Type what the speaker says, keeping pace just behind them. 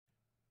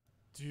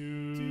So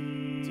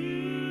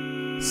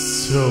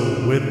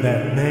when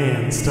that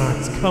man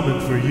starts coming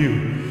for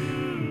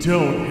you,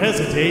 don't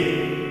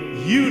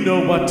hesitate. You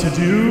know what to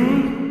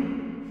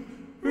do.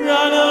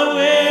 Run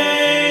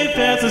away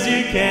fast as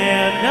you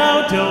can.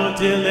 Now don't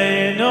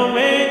delay. No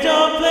way,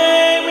 don't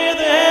play with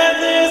the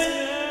headless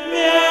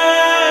man.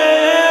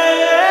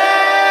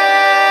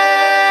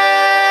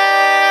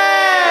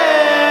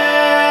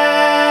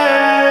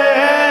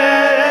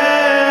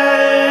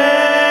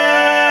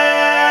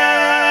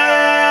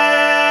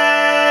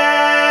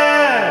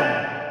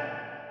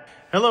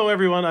 Hello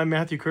everyone, I'm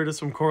Matthew Curtis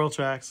from Choral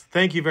Tracks.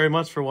 Thank you very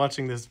much for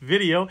watching this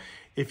video.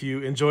 If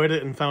you enjoyed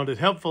it and found it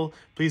helpful,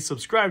 please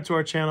subscribe to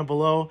our channel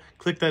below.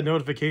 Click that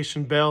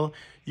notification bell.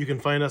 You can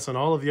find us on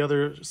all of the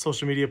other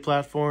social media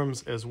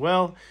platforms as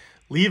well.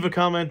 Leave a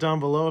comment down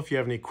below if you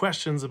have any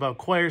questions about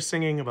choir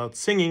singing, about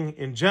singing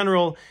in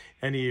general,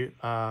 any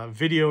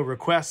video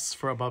requests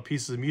about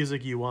pieces of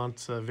music you want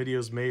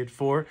videos made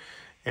for.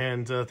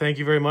 And thank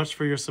you very much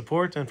for your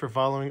support and for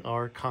following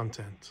our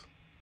content.